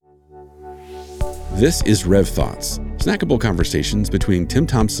This is RevThoughts, snackable conversations between Tim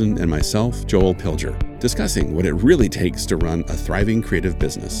Thompson and myself, Joel Pilger, discussing what it really takes to run a thriving creative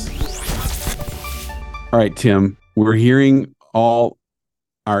business. All right, Tim, we're hearing all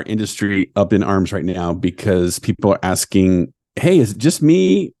our industry up in arms right now because people are asking, hey, is it just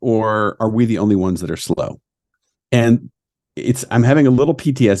me or are we the only ones that are slow? And I'm having a little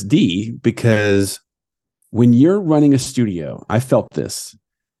PTSD because when you're running a studio, I felt this.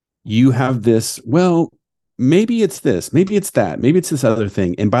 You have this, well, maybe it's this, maybe it's that, maybe it's this other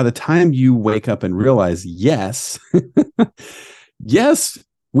thing. And by the time you wake up and realize, yes, yes,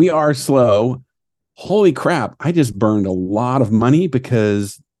 we are slow. Holy crap, I just burned a lot of money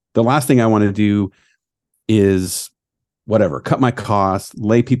because the last thing I want to do is cut my costs,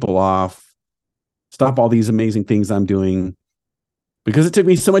 lay people off, stop all these amazing things I'm doing because it took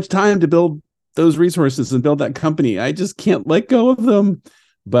me so much time to build those resources and build that company. I just can't let go of them.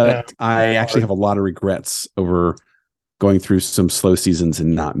 But I actually have a lot of regrets over going through some slow seasons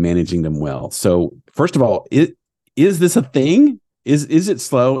and not managing them well. So first of all, is this a thing? Is it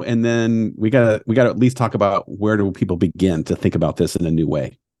slow? And then we gotta at least talk about where do people begin to think about this in a new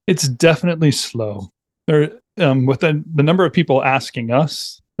way. It's definitely slow. With the number of people asking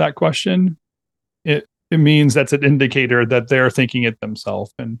us that question, it means that's an indicator that they're thinking it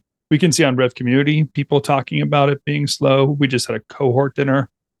themselves. And we can see on Rev Community, people talking about it being slow. We just had a cohort dinner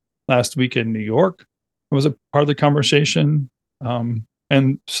last week in New York. It was a part of the conversation.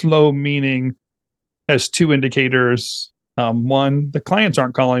 And slow meaning has two indicators. One, the clients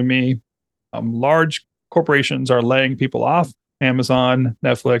aren't calling me. Large corporations are laying people off. Amazon,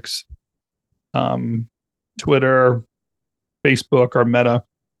 Netflix, Twitter, Facebook, or Meta.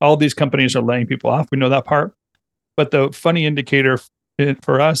 All these companies are laying people off. We know that part. But the funny indicator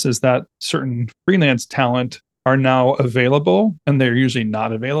for us is that certain freelance talent are now available and they're usually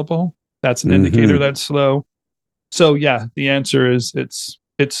not available. That's an indicator that's slow. So yeah, the answer is it's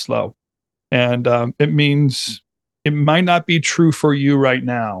slow. And it means it might not be true for you right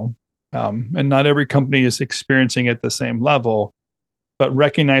now. And not every company is experiencing it at the same level, but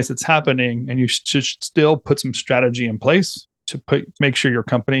recognize it's happening and you should still put some strategy in place to make sure your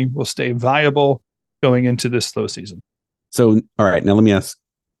company will stay viable going into this slow season. So, all right, now let me ask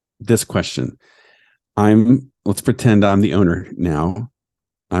this question. Let's pretend I'm the owner now.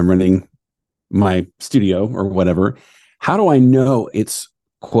 I'm running my studio or whatever. How do I know it's,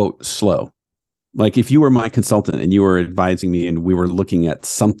 quote, slow? Like if you were my consultant and you were advising me and we were looking at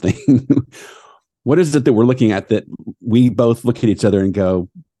something, what is it that we're looking at that we both look at each other and go,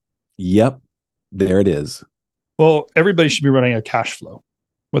 yep, there it is? Well, everybody should be running a cash flow.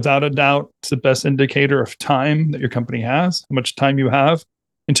 Without a doubt, it's the best indicator of time that your company has, how much time you have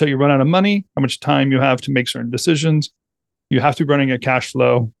until you run out of money, how much time you have to make certain decisions. You have to be running a cash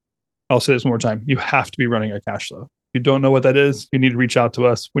flow. I'll say this one more time. You have to be running a cash flow. If you don't know what that is, you need to reach out to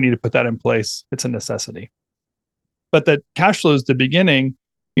us. We need to put that in place. It's a necessity. But that cash flow is the beginning.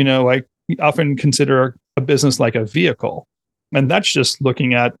 I often consider a business like a vehicle. And that's just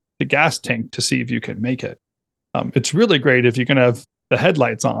looking at the gas tank to see if you can make it. It's really great if you can have the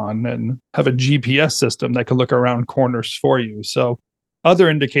headlights on and have a GPS system that can look around corners for you. So other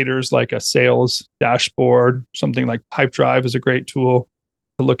indicators like a sales dashboard, something like Pipedrive is a great tool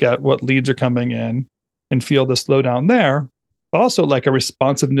to look at what leads are coming in and feel the slowdown there, but also like a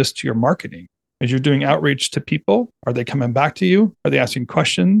responsiveness to your marketing. As you're doing outreach to people, are they coming back to you? Are they asking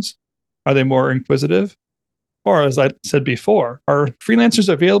questions? Are they more inquisitive? Or as I said before, are freelancers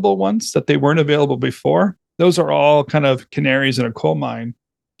available once that they weren't available before? Those are all kind of canaries in a coal mine,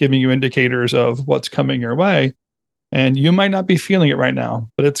 giving you indicators of what's coming your way. And you might not be feeling it right now,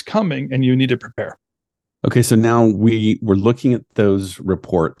 but it's coming and you need to prepare. Okay, so now we're looking at those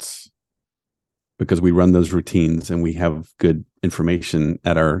reports because we run those routines and we have good information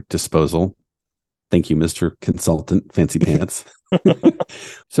at our disposal. Thank you, Mr. Consultant, Fancy Pants.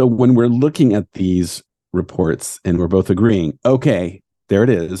 So when we're looking at these reports and we're both agreeing, okay, there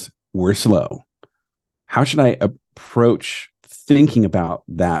it is, we're slow. How should I approach thinking about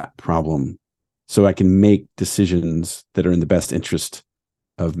that problem so I can make decisions that are in the best interest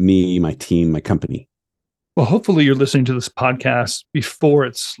of me, my team, my company? Well, hopefully you're listening to this podcast before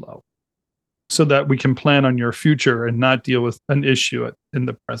it's slow so that we can plan on your future and not deal with an issue in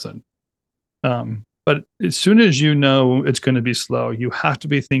the present. But as soon as you know it's going to be slow, you have to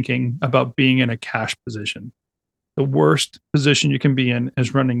be thinking about being in a cash position. The worst position you can be in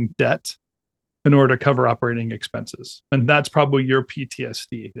is running debt in order to cover operating expenses. And that's probably your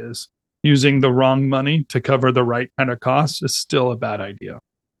PTSD, is using the wrong money to cover the right kind of costs is still a bad idea.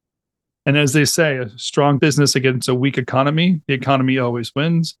 And as they say, a strong business against a weak economy, the economy always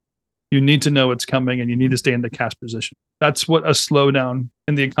wins. You need to know what's coming and you need to stay in the cash position. That's what a slowdown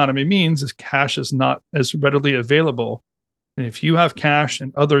in the economy means, is cash is not as readily available. And if you have cash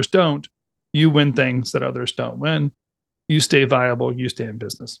and others don't, you win things that others don't win. You stay viable, you stay in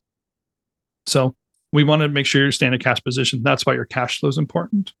business. So we want to make sure you stay in a cash position. That's why your cash flow is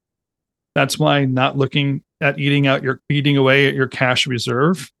important. That's why not looking at eating away at your cash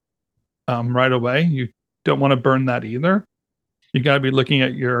reserve right away. You don't want to burn that either. You got to be looking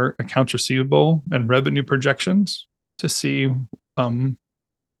at your accounts receivable and revenue projections to see,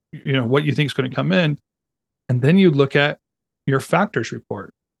 what you think is going to come in. And then you look at your factors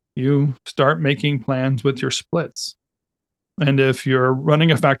report. You start making plans with your splits. And if you're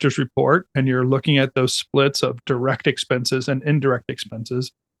running a factors report and you're looking at those splits of direct expenses and indirect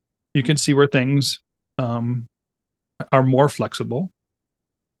expenses, you can see where things are more flexible.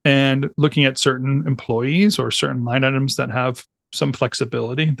 And looking at certain employees or certain line items that have some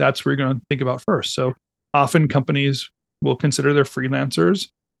flexibility, that's where you're going to think about first. So often companies will consider their freelancers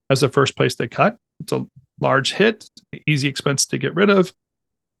as the first place they cut. It's a large hit, easy expense to get rid of.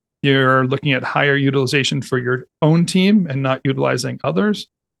 You're looking at higher utilization for your own team and not utilizing others.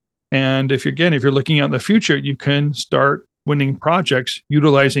 And if you're looking out in the future, you can start winning projects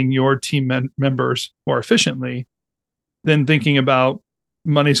utilizing your team members more efficiently than thinking about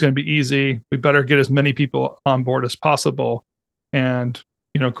money's going to be easy. We better get as many people on board as possible and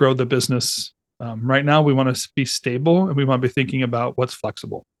grow the business. Right now, we want to be stable and we want to be thinking about what's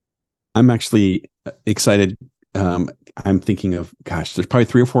flexible. I'm actually excited. I'm thinking of, there's probably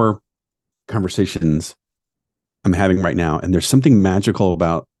 3 or 4 conversations I'm having right now. And there's something magical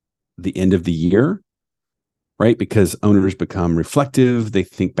about the end of the year, right? Because owners become reflective. They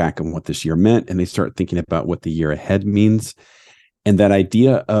think back on what this year meant and they start thinking about what the year ahead means. And that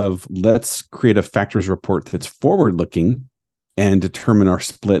idea of let's create a factors report that's forward looking and determine our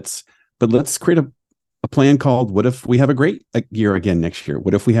splits, but let's create a plan called, what if we have a great year again next year?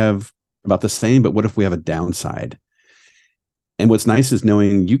 What if we have about the same, but what if we have a downside? And what's nice is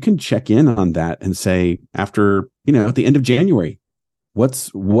knowing you can check in on that and say, after, at the end of January,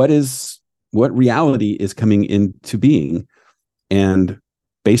 what reality is coming into being? And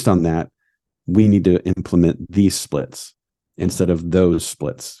based on that, we need to implement these splits instead of those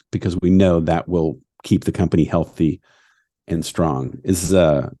splits, because we know that will keep the company healthy and strong.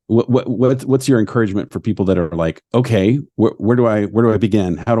 What's your encouragement for people that are like, okay, where do I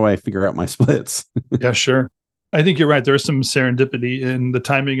begin? How do I figure out my splits? Yeah, sure. I think you're right. There's some serendipity in the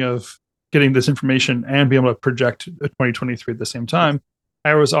timing of getting this information and being able to project 2023 at the same time.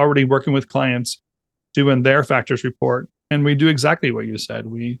 I was already working with clients doing their factors report, and we do exactly what you said.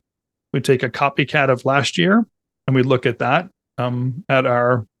 We take a copycat of last year and we look at that at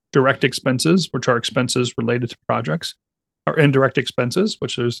our direct expenses, which are expenses related to projects, our indirect expenses,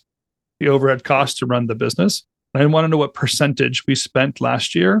 which is the overhead costs to run the business. And I want to know what percentage we spent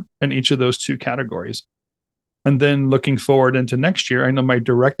last year in each of those 2 categories. And then looking forward into next year, I know my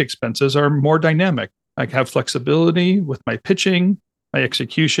direct expenses are more dynamic. I have flexibility with my pitching, my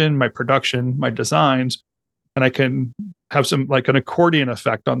execution, my production, my designs, and I can have some like an accordion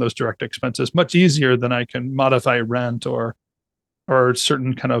effect on those direct expenses much easier than I can modify rent or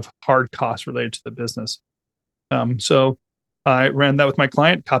certain kind of hard costs related to the business. So I ran that with my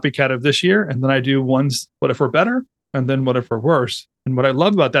client, copycat of this year, and then I do ones, what if we're better? And then what if we're worse? And what I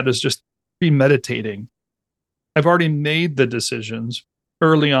love about that is just be meditating. I've already made the decisions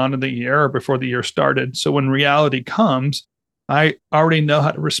early on in the year or before the year started. So when reality comes, I already know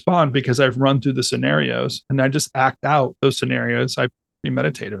how to respond because I've run through the scenarios and I just act out those scenarios I've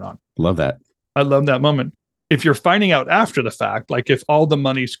premeditated on. Love that. I love that moment. If you're finding out after the fact, like if all the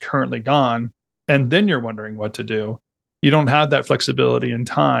money's currently gone and then you're wondering what to do, you don't have that flexibility and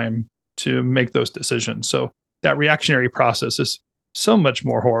time to make those decisions. So that reactionary process is so much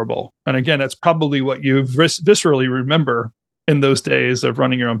more horrible. And again, that's probably what you viscerally remember in those days of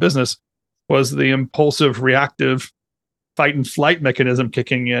running your own business, was the impulsive, reactive fight and flight mechanism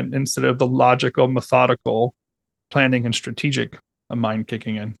kicking in instead of the logical, methodical planning and strategic mind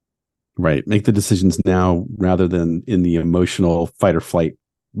kicking in. Right. Make the decisions now rather than in the emotional fight or flight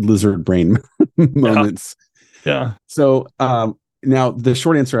lizard brain moments. Yeah. So now the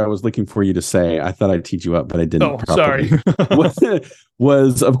short answer I was looking for you to say, I thought I'd teed you up, but I didn't. Sorry.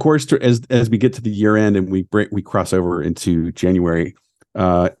 was of course, as we get to the year end and we cross over into January,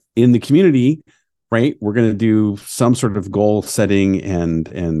 in the community, right? We're going to do some sort of goal setting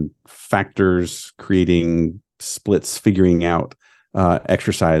and factors, creating splits, figuring out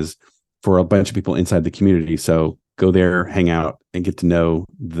exercise for a bunch of people inside the community. So go there, hang out, and get to know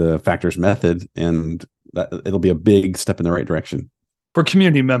the factors method, and it'll be a big step in the right direction. For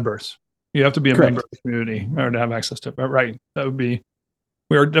community members. You have to be a Correct. member of the community or to have access to it. But right. We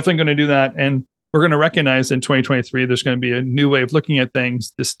are definitely going to do that. And we're going to recognize in 2023, there's going to be a new way of looking at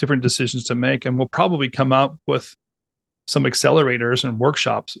things, different decisions to make. And we'll probably come out with some accelerators and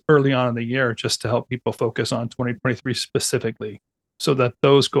workshops early on in the year just to help people focus on 2023 specifically, so that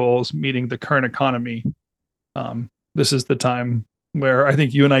those goals meeting the current economy, this is the time where I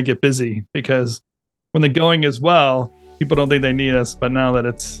think you and I get busy, because when the going is well, people don't think they need us. But now that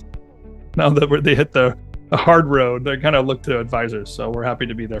they hit the hard road, they kind of look to advisors. So we're happy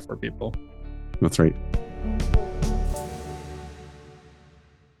to be there for people. That's right.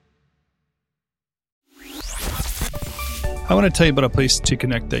 I want to tell you about a place to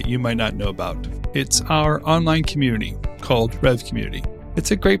connect that you might not know about. It's our online community called Rev Community.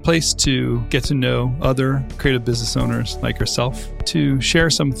 It's a great place to get to know other creative business owners like yourself, to share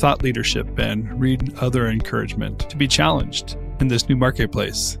some thought leadership and read other encouragement, to be challenged in this new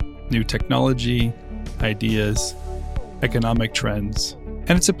marketplace, new technology, ideas, economic trends.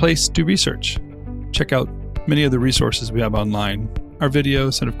 And it's a place to research. Check out many of the resources we have online, our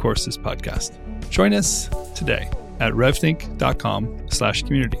videos, and of course, this podcast. Join us today at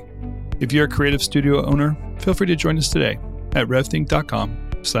revthink.com/community. If you're a creative studio owner, feel free to join us today at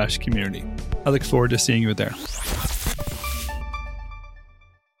revthink.com/community. I look forward to seeing you there.